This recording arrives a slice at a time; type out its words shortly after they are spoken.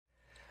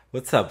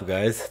What's up,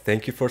 guys?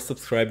 Thank you for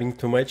subscribing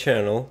to my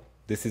channel.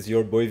 This is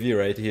your boy V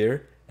right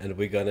here, and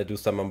we're gonna do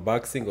some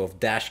unboxing of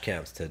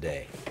dashcams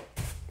today.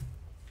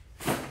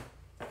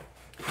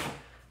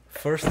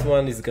 First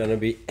one is gonna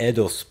be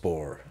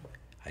Edospor.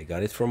 I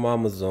got it from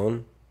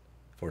Amazon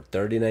for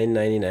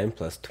 $39.99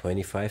 plus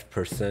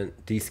 25%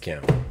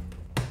 discount.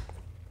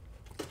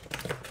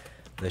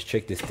 Let's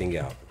check this thing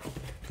out.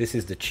 This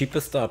is the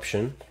cheapest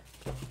option,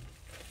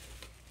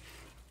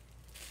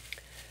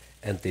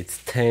 and it's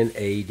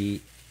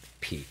 1080p.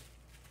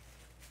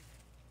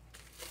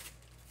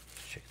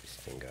 Check this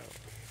thing out.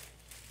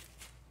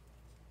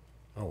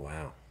 Oh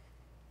wow,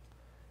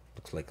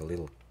 looks like a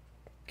little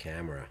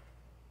camera.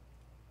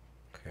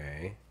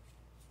 Okay,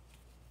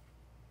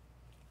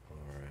 all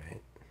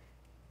right,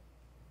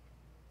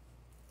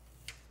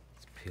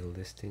 let's peel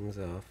these things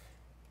off.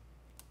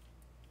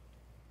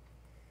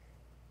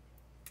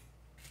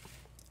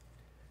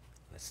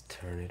 Let's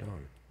turn it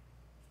on.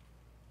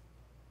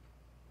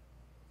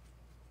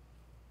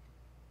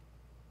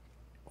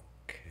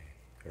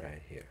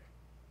 Right here.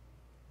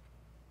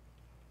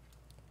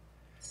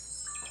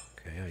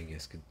 Okay, I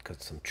guess it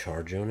got some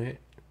charge on it.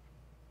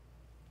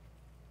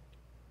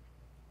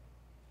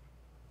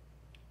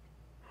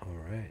 All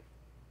right.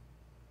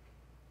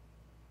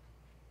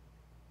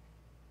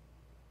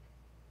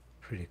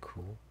 Pretty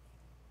cool.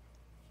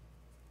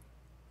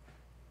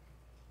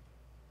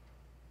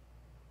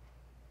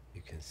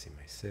 You can see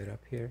my setup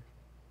here.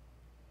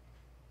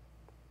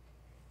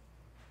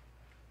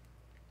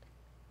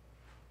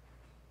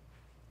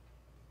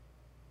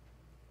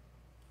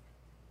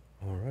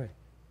 All right,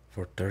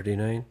 for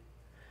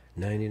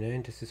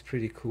 $39.99, this is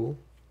pretty cool.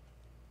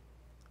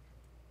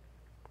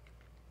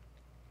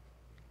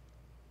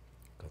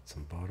 Got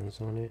some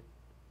buttons on it.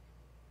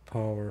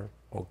 Power,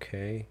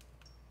 okay.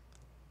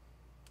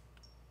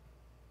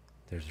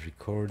 There's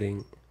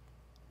recording.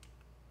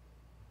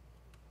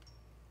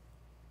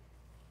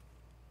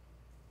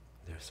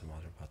 There's some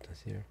other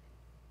buttons here.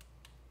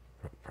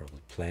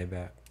 Probably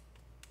playback.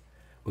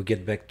 We'll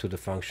get back to the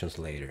functions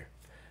later.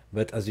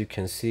 But as you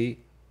can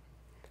see,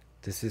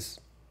 this is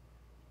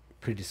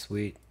pretty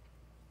sweet.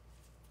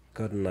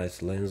 Got a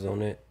nice lens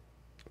on it.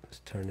 Let's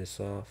turn this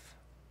off.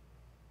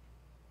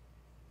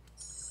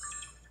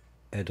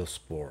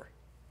 Edospor.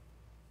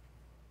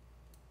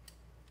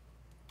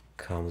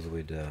 Comes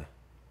with a,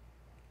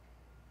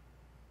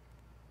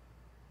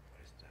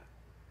 what is that?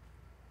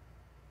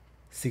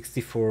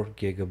 64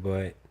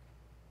 gigabyte.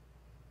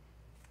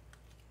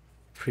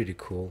 Pretty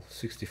cool.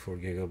 64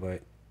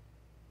 gigabyte.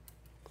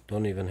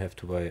 Don't even have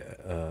to buy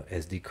a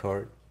SD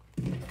card.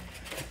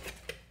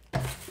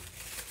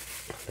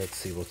 Let's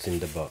see what's in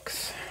the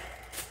box.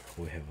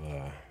 We have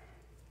a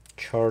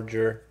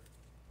charger,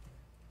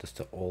 just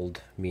the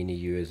old mini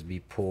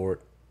USB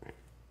port,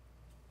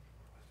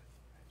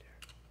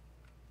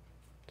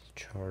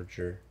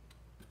 charger,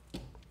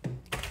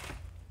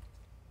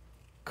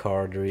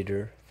 card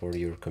reader for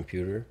your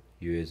computer,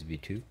 USB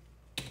 2.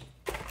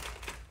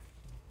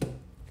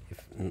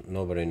 If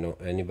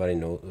anybody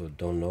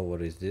don't know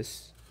what is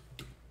this,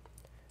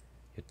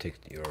 you take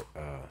your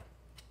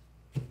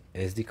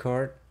SD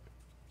card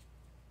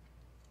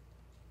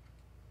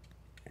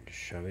and just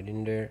shove it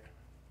in there,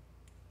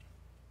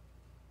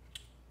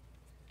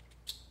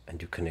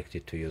 and you connect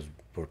it to your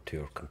port to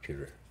your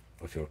computer,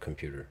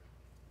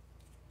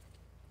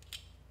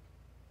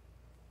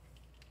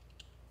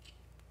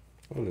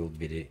 A little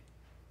bitty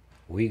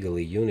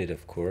wiggly unit,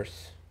 of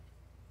course,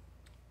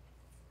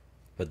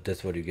 but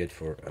that's what you get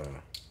for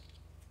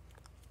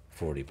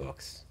 40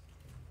 bucks.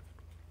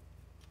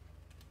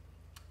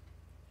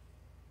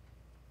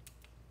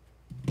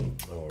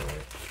 All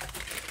right.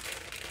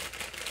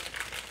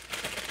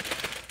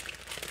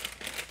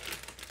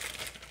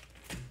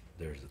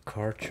 There's a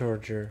car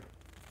charger.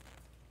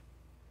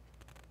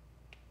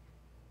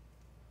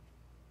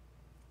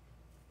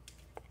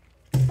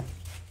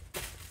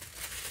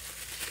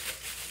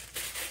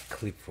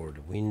 Clip for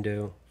the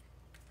window.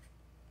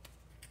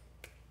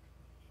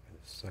 And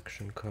a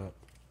suction cup.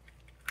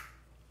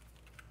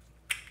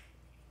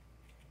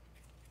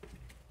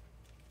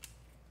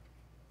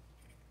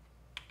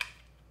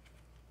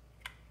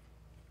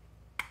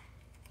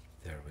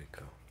 There we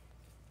go.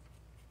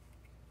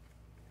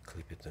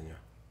 Clip it on your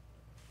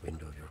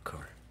window of your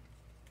car.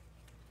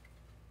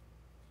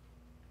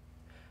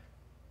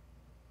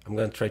 I'm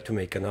gonna try to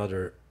make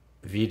another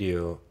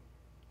video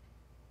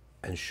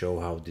and show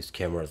how these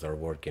cameras are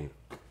working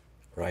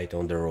right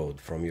on the road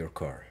from your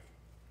car,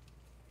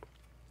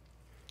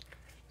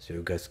 so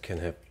you guys can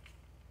have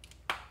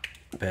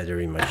better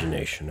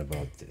imagination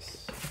about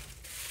this.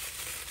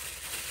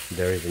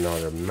 There is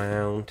another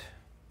mount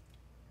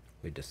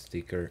with the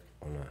sticker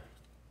on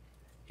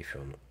if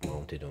you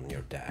mount it on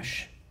your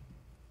dash.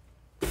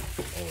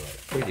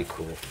 Alright, pretty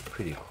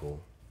cool.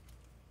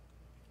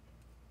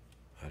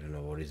 I don't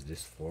know what is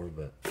this for,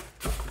 but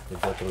we'll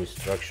go through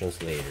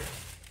instructions later.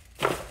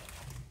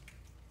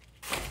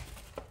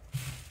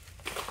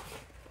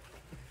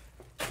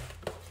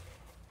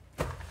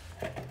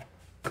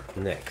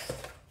 Next,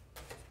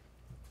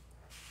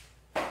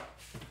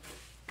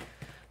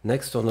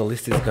 Next on the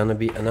list is gonna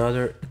be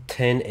another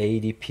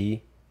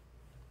 1080p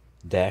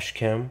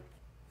Dashcam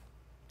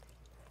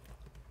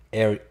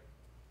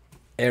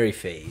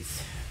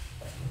Arifays.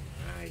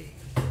 Alrighty,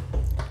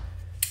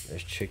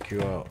 let's check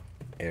you out.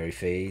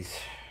 Arifays.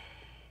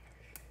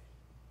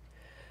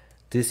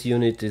 This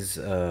unit is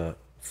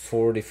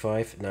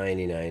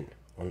 $45.99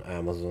 on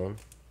Amazon.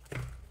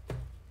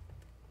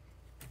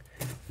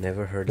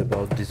 Never heard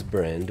about this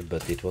brand,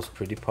 but it was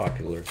pretty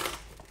popular.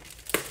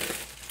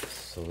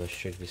 So let's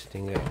check this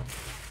thing out.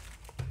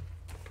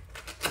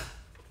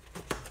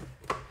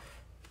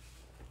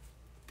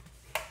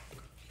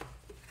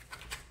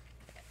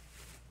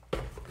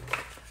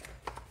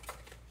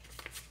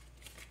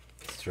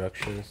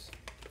 Instructions.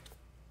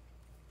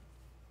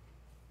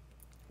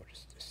 What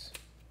is this?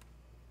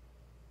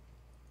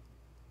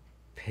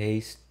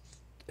 Paste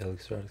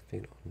electronic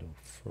thing on the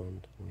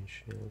front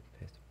windshield.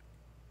 Paste.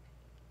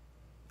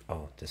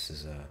 Oh, this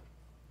is a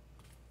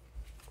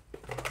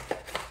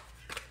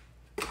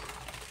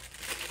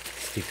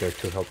sticker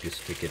to help you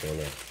stick it on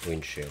a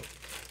windshield.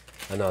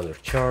 Another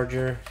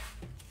charger.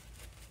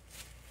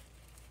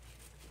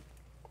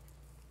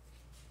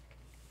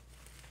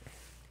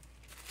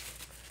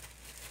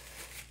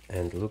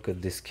 And look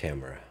at this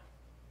camera.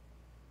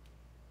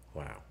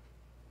 Wow.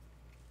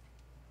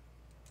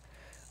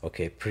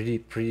 Okay, pretty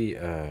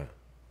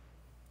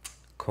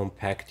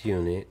compact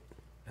unit,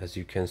 as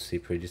you can see,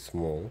 pretty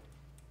small.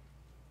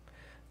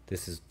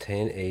 This is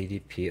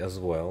 1080p as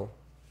well.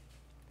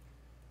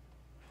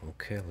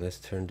 Okay, let's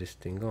turn this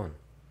thing on.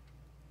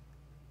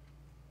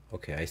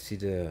 Okay, I see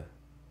the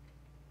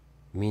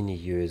mini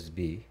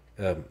USB,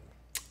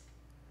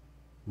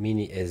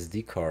 mini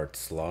SD card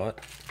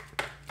slot,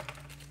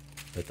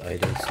 but I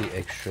don't see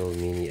actual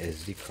mini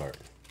SD card.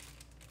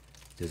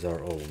 These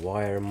are all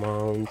wire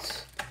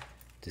mounts.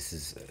 This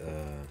is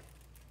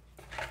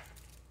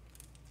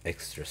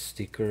extra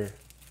sticker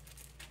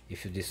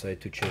if you decide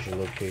to change the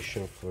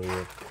location for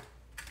your.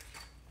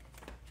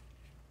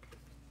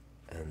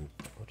 And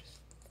what is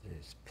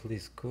this?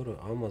 Please go to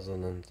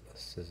Amazon and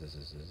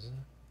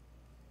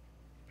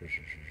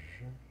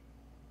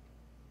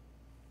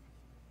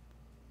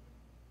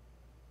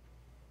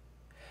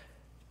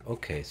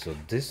okay, so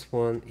this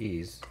one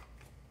is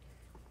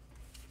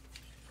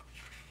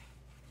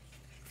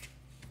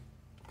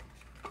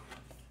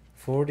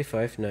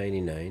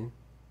 $45.99,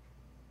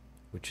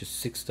 which is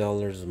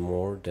 $6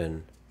 more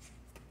than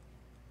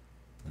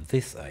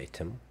this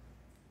item.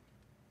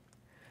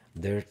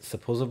 They're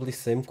supposedly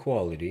same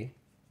quality,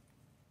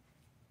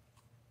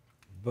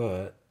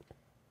 but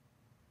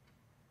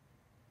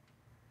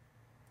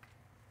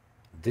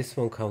this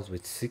one comes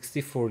with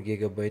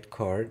 64GB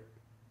card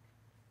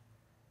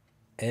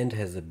and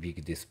has a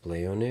big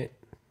display on it,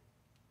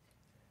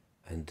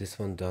 and this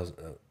one doesn't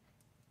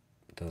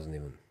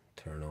even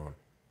turn on.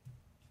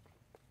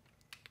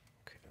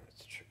 Okay,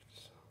 let's check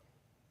this out.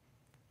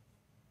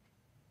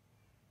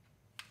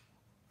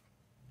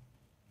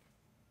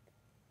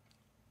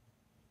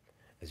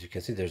 As you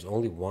can see, there's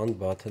only one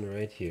button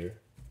right here.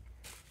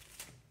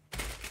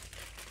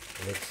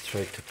 Let's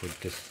try to put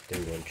this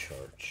thing on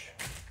charge.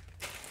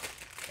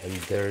 And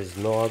there is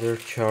no other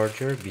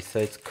charger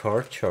besides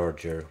car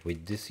charger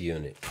with this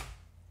unit.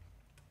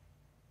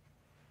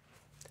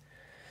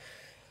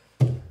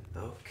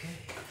 Okay.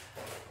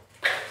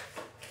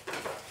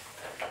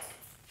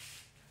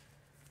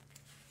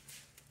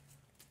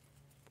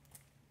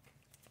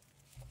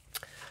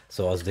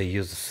 So as they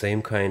use the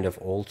same kind of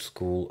old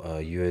school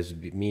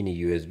mini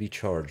USB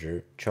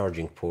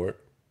charging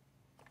port,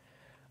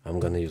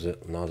 I'm gonna use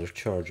another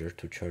charger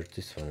to charge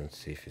this one and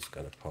see if it's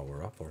gonna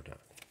power up or not.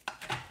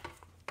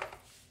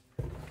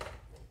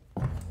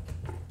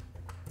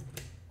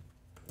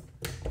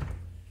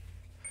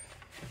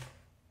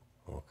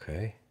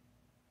 Okay.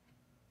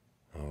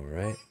 All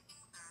right.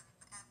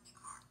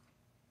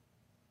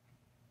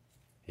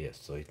 Yes,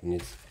 so it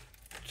needs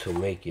to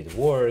make it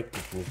work.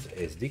 It needs an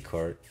SD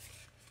card,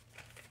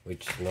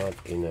 which is not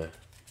in a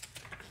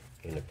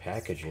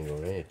packaging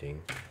or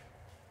anything.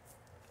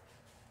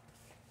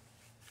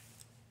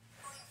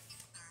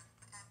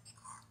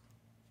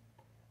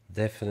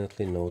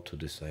 Definitely no to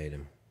this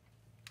item.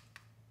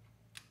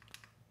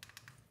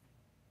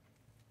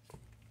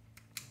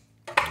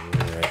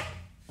 Alright.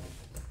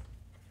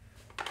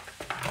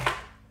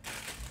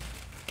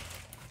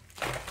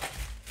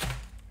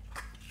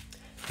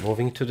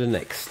 Moving to the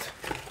next.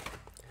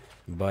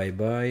 Bye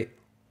bye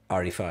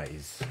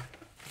Arifays.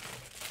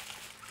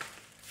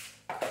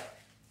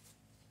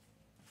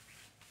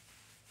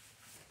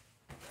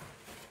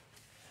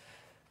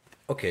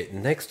 Okay,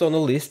 next on the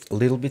list, a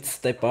little bit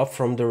step up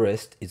from the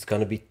rest, it's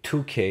gonna be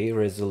 2K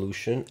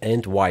resolution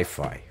and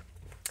Wi-Fi.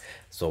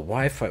 So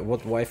Wi-Fi,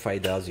 what Wi-Fi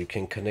does, you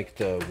can connect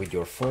with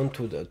your phone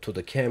to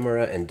the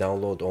camera and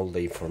download all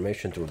the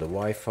information through the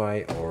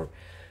Wi-Fi, or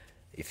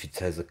if it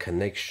has a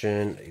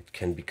connection, it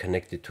can be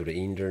connected to the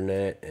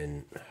internet,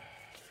 and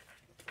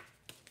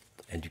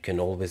you can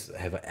always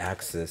have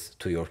access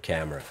to your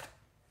camera.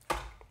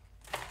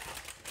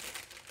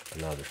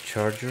 Another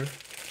charger.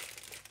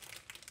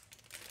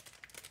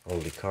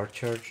 only car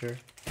charger.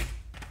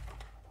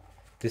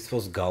 This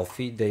was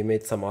Galphi. They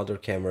made some other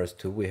cameras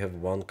too. We have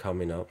one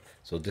coming up.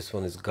 So this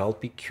one is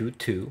Galphi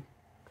Q2,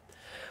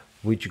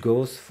 which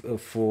goes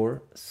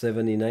for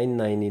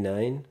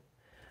 $79.99,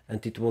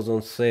 and it was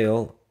on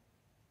sale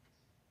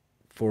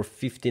for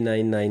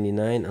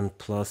 $59.99 and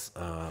plus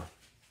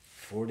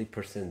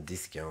 40%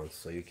 discount,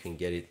 so you can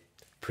get it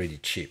pretty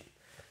cheap.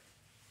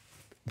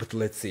 But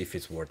let's see if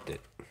it's worth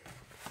it.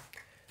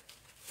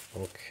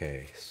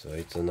 Okay, so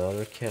it's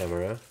another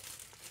camera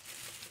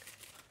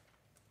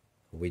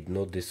with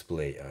no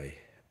display, I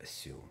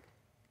assume.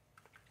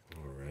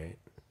 All right,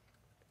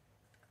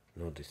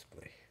 no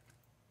display.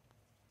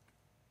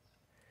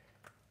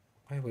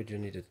 Why would you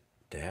need a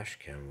dash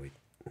cam with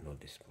no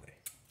display?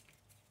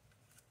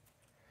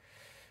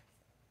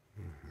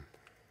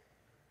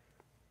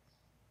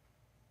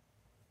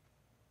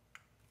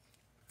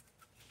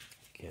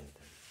 Again,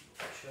 there's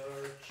no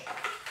charge.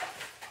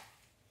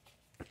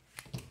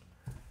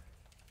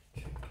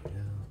 Check it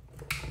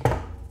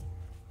out.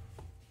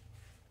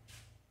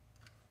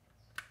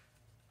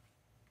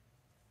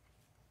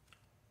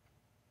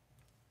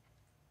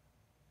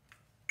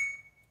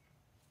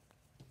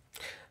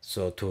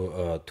 So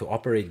to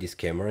operate this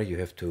camera, you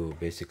have to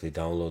basically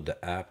download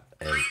the app,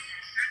 and Please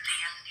insert the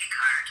SD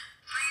card.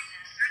 Please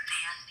insert the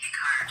SD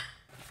card.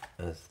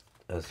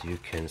 as you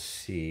can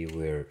see,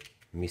 we're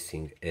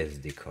missing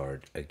SD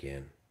card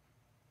again.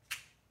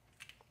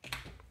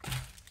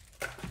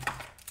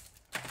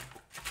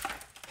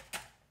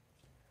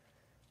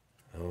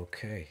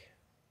 Okay.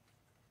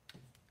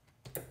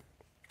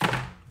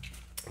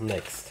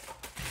 Next.